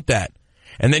wouldn't want that?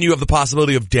 And then you have the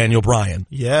possibility of Daniel Bryan.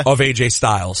 Yeah. Of AJ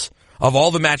Styles. Of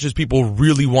all the matches people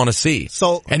really want to see.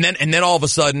 So, and then all of a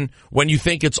sudden, when you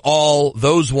think it's all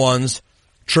those ones,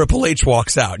 Triple H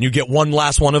walks out and you get one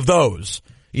last one of those.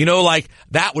 You know, like,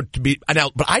 that would be, now,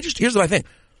 but here's what I think.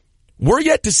 We're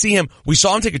yet to see him, we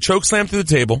saw him take a choke slam through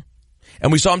the table,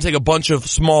 and we saw him take a bunch of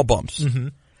small bumps. Mm-hmm.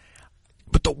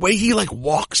 But the way he, like,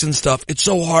 walks and stuff, it's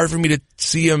so hard for me to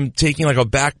see him taking, like, a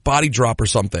back body drop or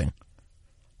something.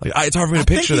 Like, it's hard for me to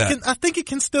picture that. I think he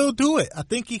can still do it. I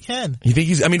think he can. You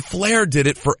think Flair did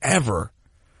it forever.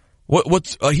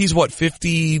 He's what,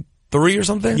 53 or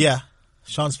something? Yeah.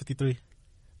 Shawn's 53.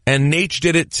 And Nate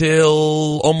did it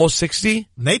till almost 60?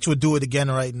 Nate would do it again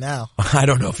right now. I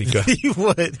don't know if he could. He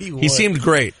would. He seemed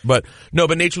great, but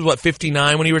Nate was what,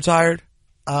 59 when he retired?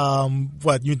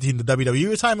 What, you mean the WWE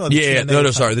retirement? Or the yeah,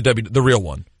 TNA sorry, the real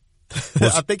one.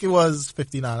 I think it was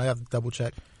 59. I have to double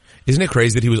check. Isn't it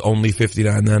crazy that he was only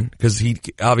 59 then? Because he,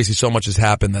 obviously so much has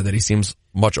happened that he seems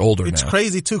much older now. It's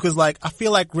crazy too, because like, I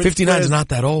feel like 59 is not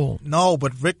that old. No,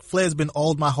 but Ric Flair's been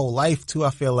old my whole life too, I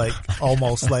feel like,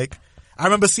 almost. Like, I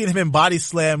remember seeing him in Body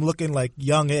Slam looking like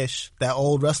youngish, that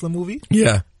old wrestling movie.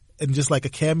 Yeah. And just like a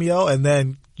cameo, and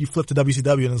then you flip to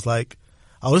WCW and it's like,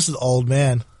 oh, this is old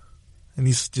man. And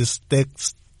he's just,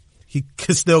 he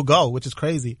could still go, which is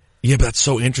crazy. Yeah, but that's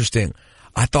so interesting.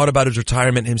 I thought about his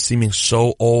retirement, him seeming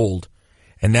so old.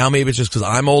 And now maybe it's just because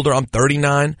I'm older. I'm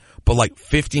 39, but like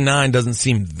 59 doesn't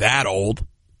seem that old.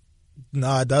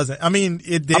 No, it doesn't. I mean,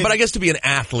 it did. But I guess to be an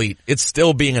athlete, it's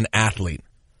still being an athlete.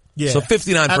 Yeah. So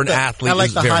 59 for an athlete I like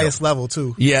is the very highest old. level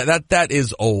too. Yeah, that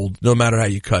is old, no matter how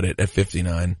you cut it at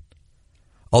 59.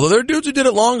 Although there are dudes who did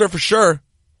it longer for sure.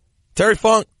 Terry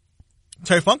Funk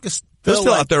is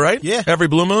still out there, right? Yeah. Every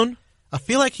blue moon. I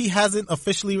feel like he hasn't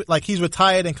officially, like, he's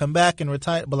retired and come back and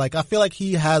retired, but like, I feel like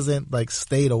he hasn't like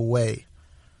stayed away.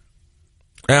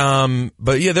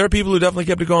 But yeah, there are people who definitely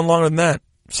kept it going longer than that.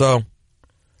 So,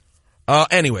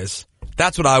 anyways,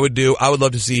 that's what I would do. I would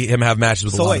love to see him have matches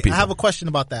with a lot of people. I have a question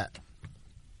about that.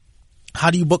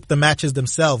 How do you book the matches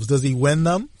themselves? Does he win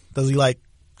them? Does he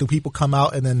do people come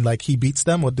out and then like he beats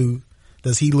them, or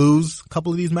does he lose a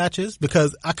couple of these matches?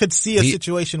 Because I could see a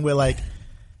situation where like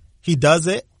he does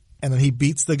it and then he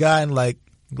beats the guy and like,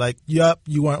 yup,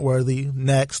 you weren't worthy.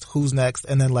 Next, who's next?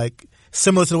 And then like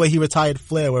similar to the way he retired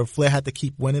Flair, where Flair had to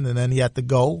keep winning and then he had to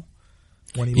go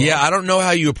when he lost. I don't know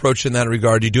how you approach it in that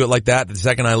regard. Do you do it like that? The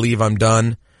second I leave, I'm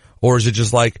done? Or is it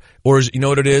just like, you know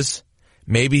what it is?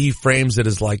 Maybe he frames it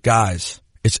as like, guys,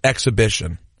 it's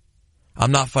exhibition.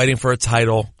 I'm not fighting for a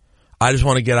title. I just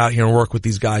want to get out here and work with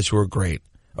these guys who are great.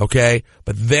 Okay?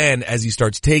 But then as he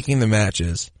starts taking the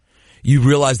matches, you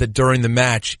realize that during the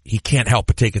match, he can't help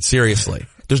but take it seriously.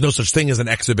 There's no such thing as an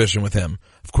exhibition with him.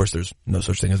 Of course, there's no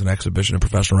such thing as an exhibition in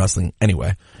professional wrestling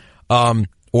anyway.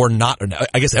 Or not.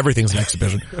 I guess everything's an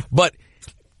exhibition. But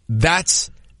that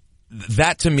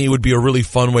to me would be a really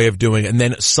fun way of doing it. And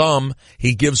then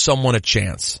he gives someone a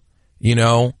chance. You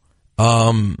know?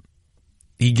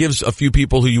 He gives a few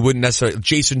people who you wouldn't necessarily,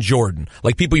 Jason Jordan,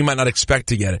 like people you might not expect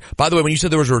to get it. By the way, when you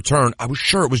said there was a return, I was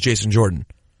sure it was Jason Jordan.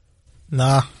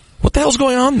 Nah. What the hell's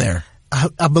going on there?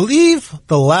 I believe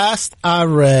the last I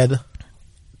read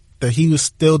that he was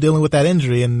still dealing with that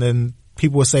injury, and then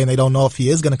people were saying they don't know if he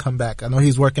is going to come back. I know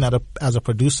he's working as a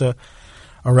producer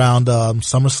around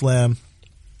SummerSlam,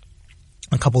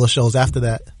 a couple of shows after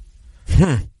that.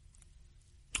 All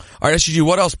right, SGG,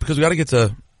 what else? Because we got to get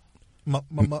to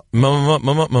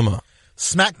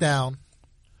SmackDown,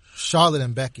 Charlotte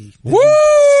and Becky. Woo!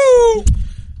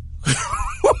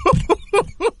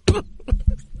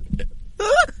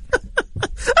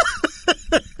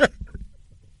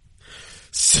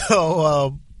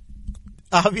 So,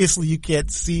 obviously you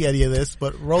can't see any of this,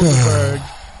 but Rosenberg,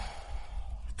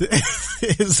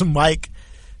 his mic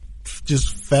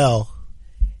just fell.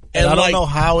 And I don't know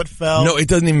how it fell. No, it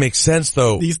doesn't even make sense,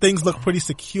 though. These things look pretty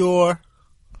secure.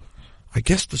 I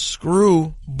guess the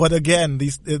screw. But again,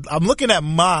 I'm looking at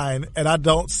mine, and I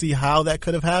don't see how that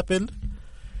could have happened.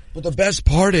 But the best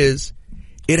part is,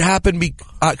 it happened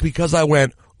because I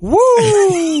went, woo!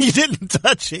 You didn't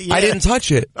touch it yet. I didn't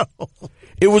touch it. No.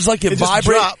 It was like it vibrated.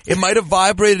 Dropped. It might have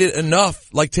vibrated enough,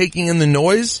 like taking in the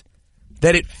noise,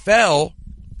 that it fell.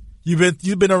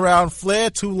 You've been around Flair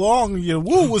too long. Your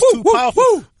woo was too powerful.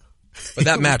 Woo. But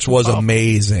that match was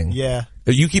amazing. Yeah.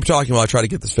 You keep talking while I try to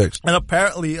get this fixed. And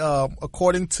apparently,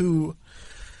 according to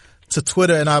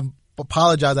Twitter, and I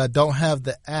apologize, I don't have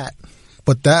the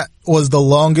but that was the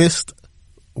longest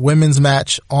women's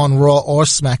match on Raw or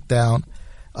SmackDown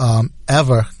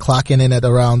ever, clocking in at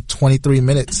around 23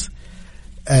 minutes.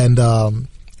 And I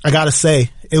gotta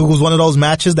say, it was one of those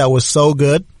matches that was so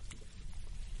good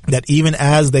that even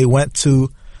as they went to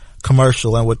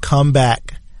commercial and would come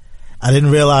back, I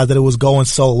didn't realize that it was going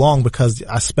so long because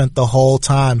I spent the whole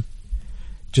time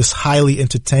just highly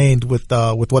entertained with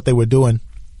what they were doing.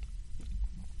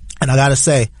 And I gotta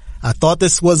say, I thought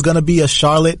this was gonna be a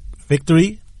Charlotte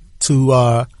victory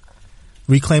to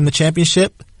reclaim the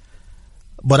championship,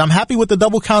 but I'm happy with the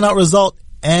double count out result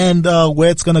and where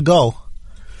it's gonna go.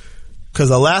 Because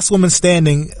the last woman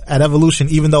standing at Evolution,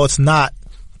 even though it's not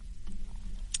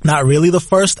really the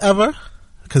first ever,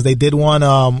 because they did one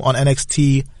on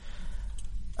NXT.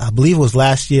 I believe it was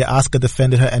last year. Asuka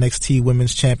defended her NXT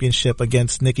Women's Championship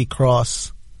against Nikki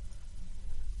Cross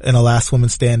in a last woman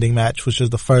standing match, which was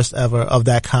the first ever of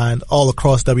that kind all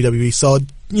across WWE. So,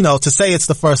 to say it's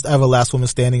the first ever last woman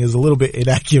standing is a little bit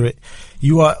inaccurate.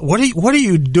 What are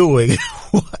you doing?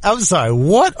 I'm sorry.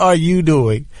 What are you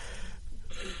doing?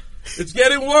 It's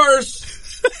getting worse.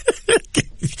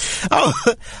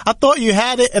 I thought you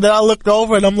had it, and then I looked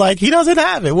over and I'm like, he doesn't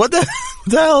have it. What the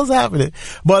hell is happening?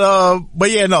 But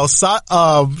yeah, no,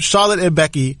 Charlotte and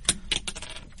Becky,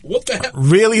 what the hell?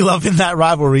 Really loving that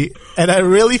rivalry, and it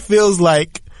really feels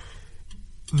like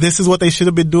this is what they should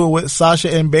have been doing with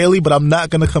Sasha and Bayley, but I'm not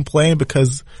gonna complain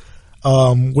because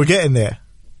we're getting there.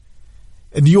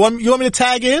 And you want me to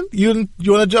tag in? You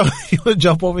wanna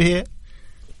jump over here?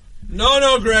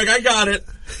 No, Greg, I got it.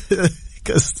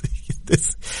 Because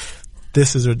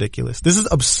this is ridiculous. This is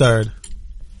absurd.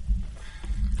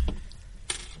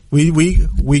 We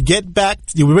get back.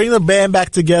 We bring the band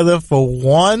back together for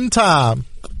one time.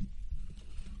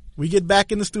 We get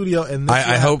back in the studio, and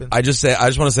I hope. I just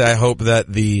want to say I hope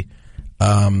that the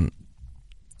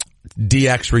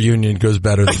DX reunion goes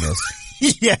better than this.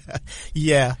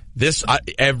 Yeah. This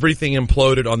everything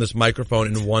imploded on this microphone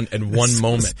in one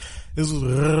moment.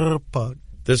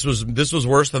 This was This was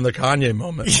worse than the Kanye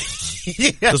moment.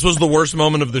 Yeah. This was the worst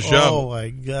moment of the show. Oh my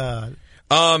God.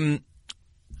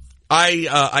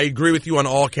 I agree with you on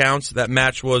all counts. That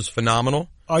match was phenomenal.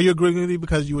 Are you agreeing with me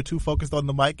because you were too focused on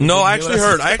the mic? No, I actually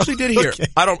heard. I actually did hear. Okay.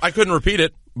 I couldn't repeat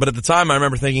it, but at the time I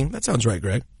remember thinking, that sounds right,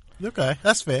 Greg. Okay,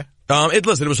 that's fair.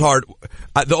 Listen, it was hard.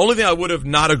 The only thing I would have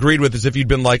not agreed with is if you'd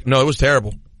been like, no, it was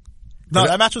terrible. No,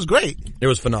 that match was great. It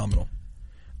was phenomenal.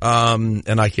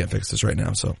 And I can't fix this right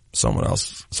now, so someone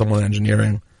in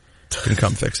engineering can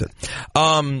come fix it.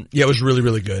 Yeah, it was really,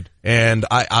 really good. And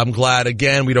I'm glad,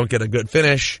 again, we don't get a good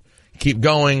finish. Keep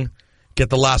going. Get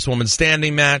the last woman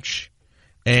standing match.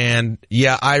 And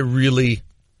yeah, I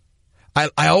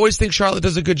always think Charlotte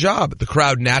does a good job. The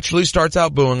crowd naturally starts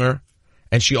out booing her,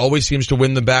 and she always seems to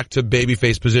win them back to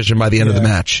babyface position by the end of the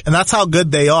match. And that's how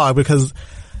good they are, because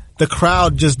the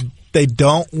crowd they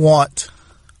don't want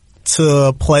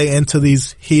to play into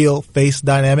these heel-face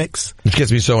dynamics. Which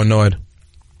gets me so annoyed.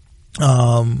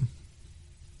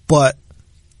 But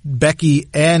Becky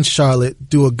and Charlotte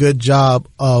do a good job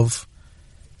of,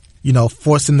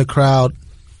 forcing the crowd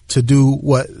to do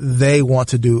what they want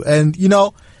to do. And,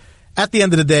 at the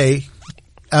end of the day,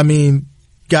 I mean,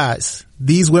 guys,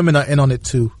 these women are in on it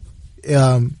too.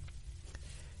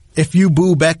 If you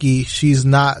boo Becky, she's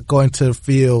not going to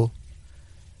feel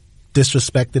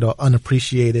disrespected or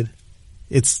unappreciated.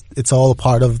 It's all a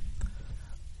part of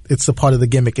the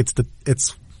gimmick. It's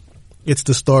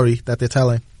the story that they're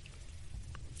telling.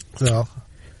 So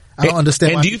I don't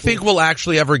understand. And do you think we'll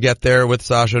actually ever get there with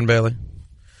Sasha and Bayley?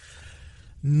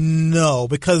 No,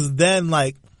 because then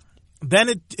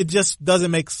it just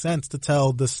doesn't make sense to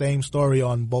tell the same story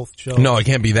on both shows. No, it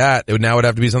can't be that. It would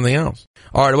have to be something else.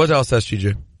 All right, what else,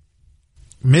 SGJ?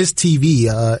 Ms. TV.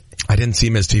 I didn't see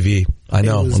Ms. TV. I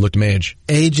know. I looked mage.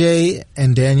 AJ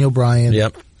and Daniel Bryan.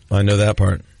 Yep, I know that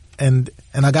part. And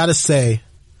I gotta say,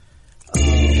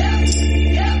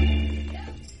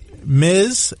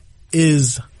 Miz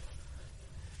is,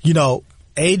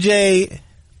 AJ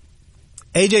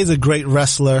AJ's a great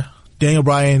wrestler. Daniel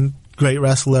Bryan, great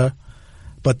wrestler.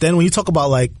 But then when you talk about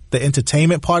like the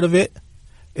entertainment part of it,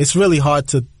 it's really hard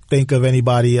to think of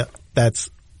anybody that's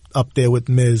up there with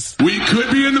Miz. We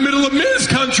could be in the middle of Miz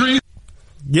country.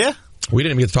 Yeah. We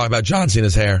didn't even get to talk about John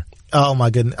Cena's hair. Oh my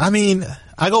goodness. I mean,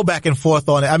 I go back and forth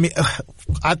on it. I mean,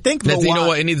 I think you know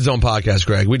what? It needs its own podcast,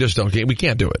 Greg. We just don't. We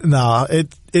can't do it. No,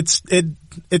 it's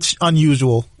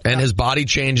unusual. And his body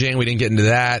changing. We didn't get into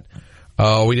that.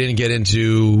 We didn't get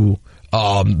into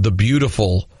the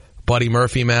beautiful Buddy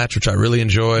Murphy match, which I really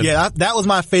enjoyed. Yeah, that was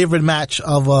my favorite match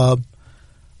of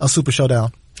a Super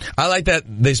Showdown. I like that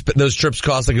those trips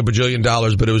cost like $1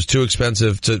 bajillion, but it was too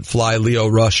expensive to fly Leo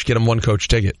Rush, get him one coach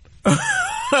ticket.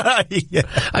 Yeah.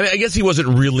 I mean, I guess he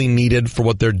wasn't really needed for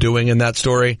what they're doing in that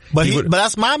story. But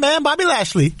that's my man, Bobby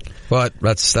Lashley. But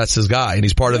that's his guy, and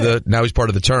he's part of he's part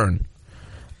of the turn.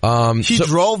 He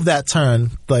drove that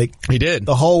turn, like he did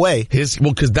the whole way.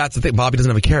 Because that's the thing. Bobby doesn't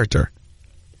have a character.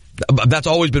 That's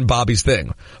always been Bobby's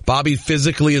thing. Bobby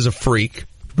physically is a freak,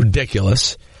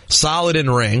 ridiculous, solid in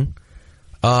ring.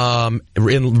 In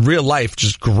real life,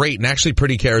 just great and actually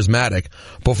pretty charismatic.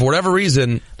 But for whatever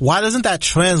reason, why doesn't that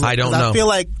translate? I don't know. I feel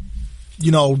like,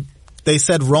 they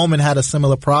said Roman had a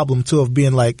similar problem too of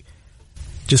being like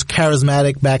just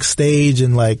charismatic backstage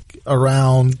and like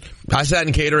around. I sat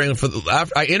in catering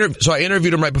I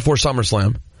interviewed him right before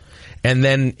SummerSlam, and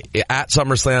then at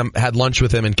SummerSlam had lunch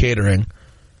with him in catering.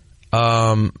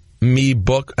 I think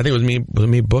it was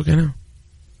me booking him,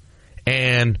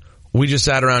 and we just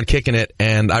sat around kicking it,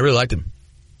 and I really liked him.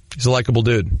 He's a likable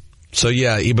dude. So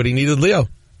yeah, but he needed Leo.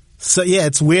 So yeah,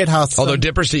 it's weird how although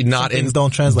Dipperseed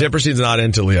don't translate. Dipperseed's not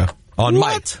into Leo on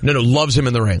what? mic. No, loves him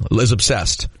in the ring. Is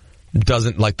obsessed.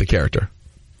 Doesn't like the character.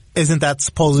 Isn't that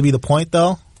supposed to be the point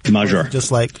though? Major. Just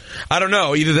like I don't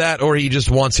know, either that or he just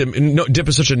wants him. No, Dip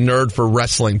is such a nerd for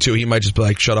wrestling too. He might just be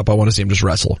like, "Shut up! I want to see him just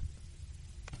wrestle."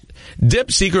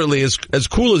 Dip secretly is as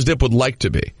cool as Dip would like to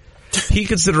be. He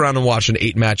could sit around and watch an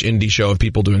 8-match indie show of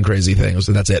people doing crazy things,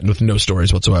 and that's it, with no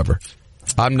stories whatsoever.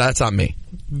 That's not me.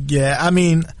 Yeah, I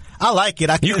mean, I like it.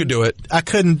 You could do it. I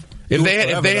couldn't. If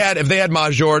they had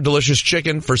Major delicious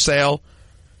chicken for sale,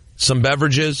 some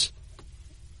beverages,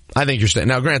 I think you're staying.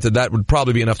 Now, granted, that would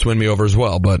probably be enough to win me over as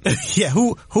well, but yeah,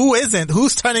 who isn't?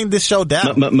 Who's turning this show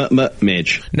down?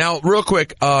 Midge. Now, real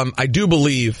quick, I do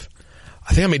believe.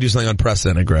 I think I may do something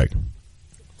unprecedented, Greg.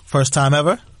 First time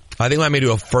ever? I think I may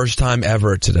do a first time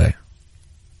ever today.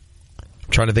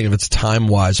 I'm trying to think if it's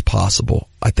time-wise possible.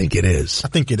 I think it is. I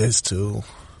think it is, too.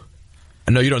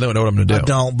 I know you don't know what I'm going to do. I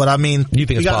don't, but I mean, you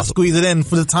think we got to squeeze it in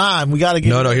for the time. We got to get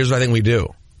No, here's what I think we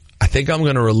do. I think I'm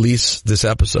going to release this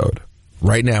episode.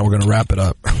 Right now, we're going to wrap it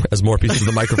up as more pieces of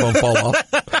the microphone fall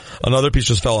off. Another piece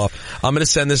just fell off. I'm going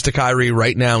to send this to Kyrie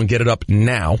right now and get it up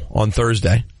now on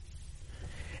Thursday.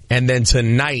 And then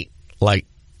tonight, like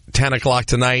 10 o'clock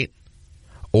tonight,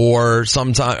 or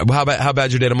sometime, how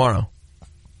bad's your day tomorrow?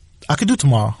 I could do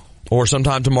tomorrow. Or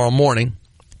sometime tomorrow morning,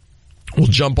 we'll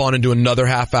jump on and do another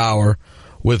half hour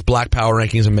with Black Power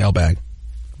Rankings and Mailbag.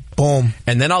 Boom.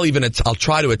 And then I'll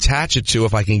try to attach it to,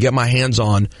 if I can get my hands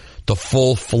on, the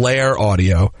full Flair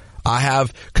audio.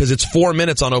 Because it's 4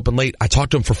 minutes on Open Late, I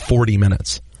talked to him for 40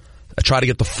 minutes. I try to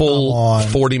get the full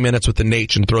 40 minutes with the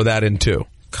Nate and throw that in too.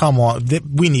 Come on,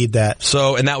 we need that.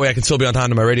 So, and that way I can still be on time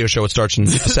to my radio show. It starts in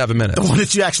 7 minutes. What,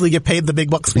 did you actually get paid the big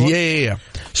bucks for? Yeah.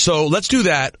 So let's do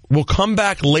that. We'll come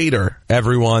back later,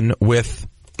 everyone, with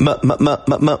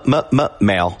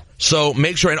mail. So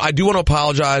make sure, and I do want to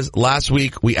apologize. Last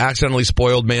week we accidentally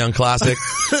spoiled Mae Young Classic.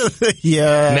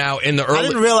 Yeah. Now in the early, I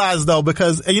didn't realize though,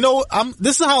 because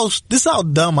this is how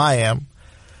dumb I am.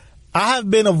 I have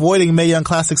been avoiding Mae Young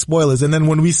Classic spoilers, and then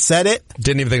when we said it,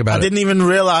 didn't even think about it. I didn't even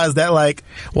realize that, like.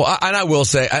 Well, I will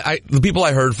say, the people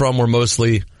I heard from were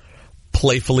mostly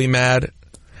playfully mad,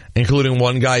 including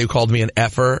one guy who called me an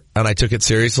effer, and I took it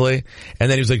seriously.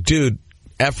 And then he was like, "Dude,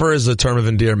 effer is a term of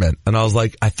endearment." And I was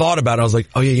like, I thought about it. I was like,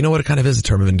 oh yeah, you know what? It kind of is a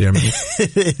term of endearment.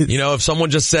 If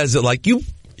someone just says it like, you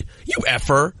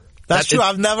effer. That's true.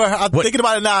 I'm thinking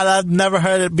about it now, and I've never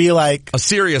heard it be like a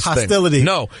serious hostility. Thing.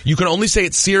 No, you can only say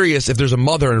it's serious if there's a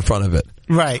mother in front of it.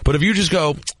 Right. But if you just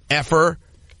go, effer,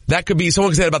 that could be,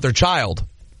 someone can say it about their child.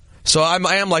 So I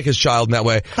am like his child in that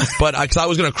way. But cause I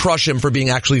was going to crush him for being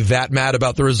actually that mad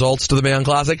about the results to the Mae Young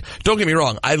Classic. Don't get me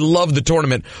wrong. I love the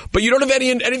tournament, but you don't have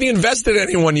anything invested in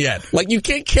anyone yet. Like, you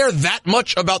can't care that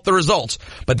much about the results.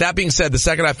 But that being said, the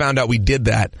second I found out we did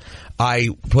that, I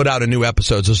put out a new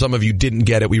episode. So some of you didn't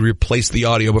get it. We replaced the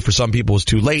audio, but for some people it was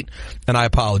too late, and I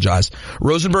apologize.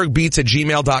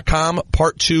 RosenbergBeats@gmail.com.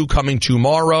 Part 2 coming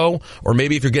tomorrow, or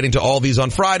maybe if you're getting to all these on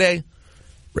Friday,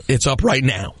 it's up right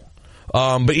now.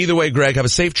 But either way, Greg, have a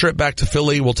safe trip back to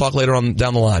Philly. We'll talk later on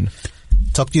down the line.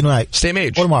 Talk to you tonight. Same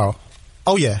age. Or tomorrow.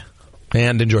 Oh, yeah.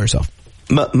 And enjoy yourself.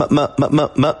 Mail.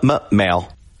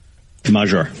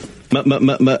 Major.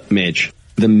 Mage.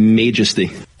 The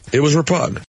Majesty. It was Rapug.